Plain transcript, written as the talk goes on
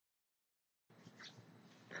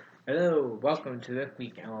Hello, welcome to this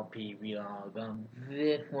week's MLP vlog.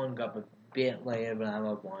 This one got a bit later than I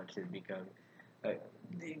wanted because uh,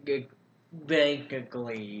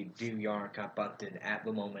 basically DVR got busted at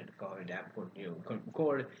the moment because that one couldn't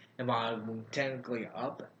record, and while I'm technically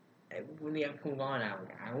up when the episode on, I was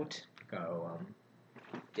out.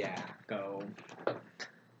 Yeah, go,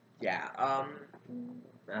 yeah, oh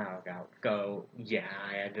god,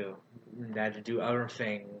 I had to do other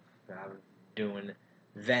things that I was doing,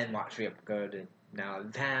 then watch the episode, and now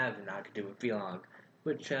I have, and I could do a vlog,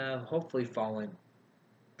 which hopefully following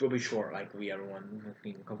will be short like the other one has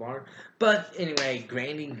been so far. But anyway,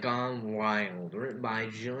 Granny Gone Wild, written by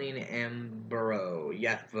Gillian M. Burrow.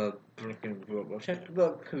 Yes, the freaking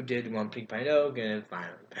book who did 1.0, gonna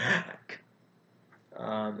finally back.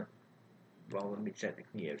 Um, well, let me check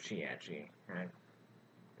if she actually had.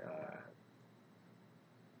 Uh,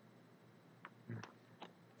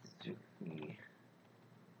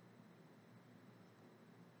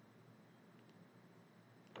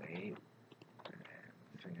 Wait.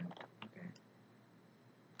 Okay.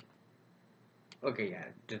 Okay,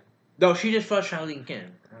 yeah. No, she just flushed out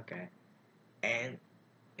Lincoln. Okay.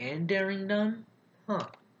 And Daring Done? Huh.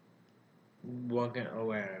 Wasn't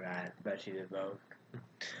aware of that, but she did both.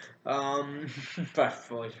 But I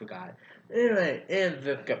fully forgot. Anyway, in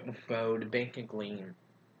the episode, basically,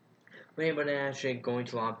 Rainbow Dash is going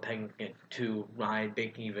to Long Penguin to ride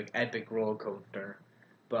basically the epic roller coaster.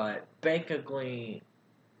 But basically,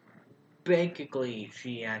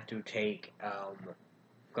 she had to take the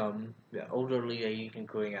elderly lady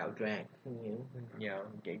including out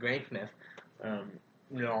get Granny Smith, um,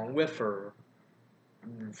 with her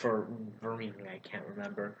for reason I can't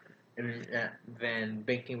remember. And then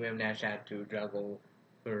Banking Rim Nash had to juggle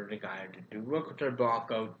for the guy to do work with her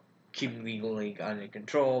block out, keeping Legal League under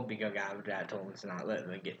control because after that told him to not let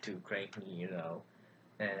them get too cranky. And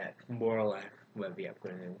that's more or less what the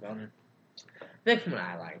upgrade is. Next one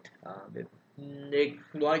I liked.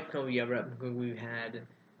 Like some of the other episodes we've had,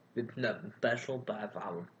 it's nothing special, but I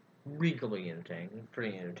thought it was really entertaining,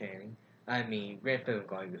 pretty entertaining. I mean, Grand Theft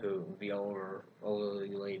going who the older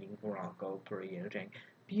lady Morocco, pretty entertaining.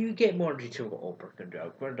 But you get more into the old person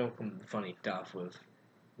joke. We're doing some funny stuff with,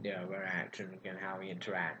 their action and how we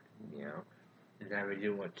interact, and how we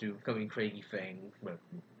do what do coming crazy things, but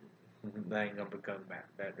letting them become back.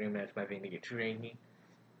 That's my thing to get crazy.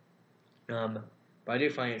 But I do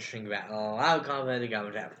find it interesting that a lot of commenting I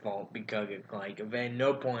was at fault because it's like, at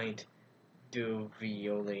no point do the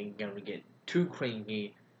only gonna get too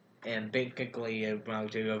crazy, and basically, when I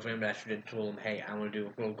was doing over him, I should have told him, hey, I want to do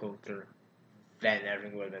a roller coaster, then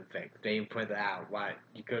everything would have been fixed. They pointed out why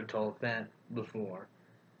you could have told that before.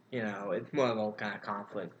 It's more of a kind of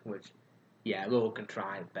conflict, which, yeah, a little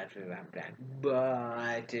contrived, better than that.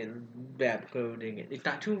 But that coding, it's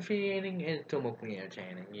not too infuriating, and it's still mostly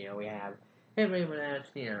entertaining. We have everyone else,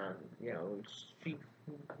 she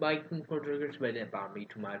liking for triggers, but it didn't bother me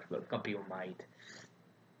too much, but some people might.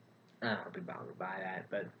 I don't be bothered by that,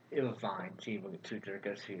 but it was fine. She was two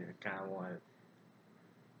triggers, she kind of wanted,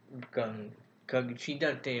 cause she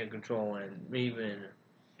does take control, and even,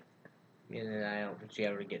 I don't think she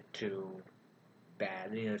ever get too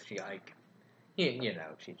bad. She like,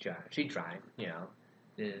 she tried,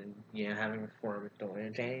 and, having a performance don't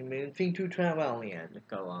entertain, but it seemed to try well in the end.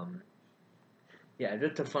 So, yeah,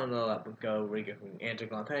 just a fun little episode where you get from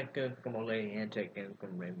Antic on Pekka, from Old Lady Antic, and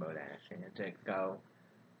from Rainbow Dash Antic. So,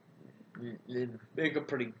 it's a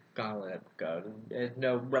pretty solid episode. There's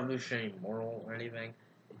no revolutionary moral or anything.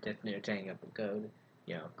 It's just an entertaining episode.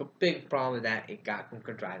 The big problem with that, it got some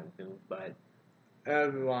contriving too, but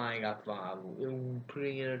everyone I got fun. It was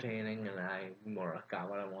pretty entertaining, and I more or less got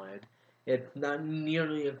what I wanted. It's not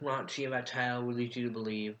nearly as raunchy as that title would lead you to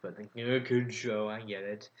believe, but a good show, I get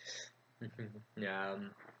it.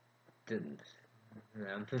 um, didn't,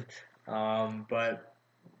 but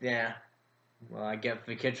yeah, well, I guess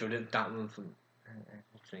the kids didn't stop moving from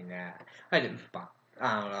actually that. I didn't spot.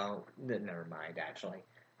 I don't know. Never mind, actually.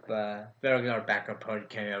 But there was another backup party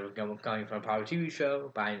cameo coming from a Power TV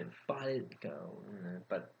show, but I didn't spot it.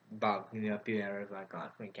 But Bob, a few errors like on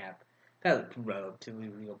recap. That looked relatively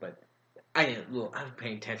real, but I didn't look. I was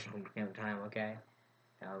paying attention from the time. Okay,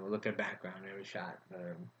 look at background every shot.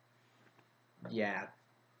 Yeah,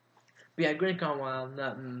 but yeah, Great Gone Wild,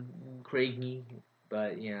 nothing crazy,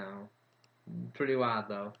 but pretty wild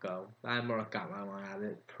though. Go. I more got what I want out of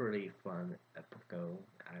it. Pretty fun episode.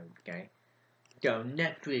 Okay. So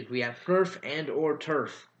next week we have Surf and or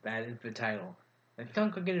Turf. That is the title. It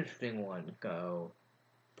sounds like an interesting one. Go.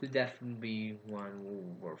 Could definitely be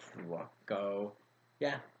one worth a look. Go.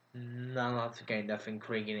 Yeah. Not lots of kind of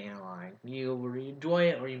intriguing and like you really enjoy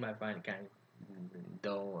it, or you might find it kind of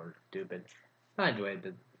dull or stupid. I enjoy it, but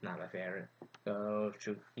it's not my favorite. So,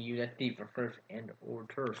 should you that deep for first and or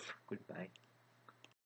turf? Goodbye.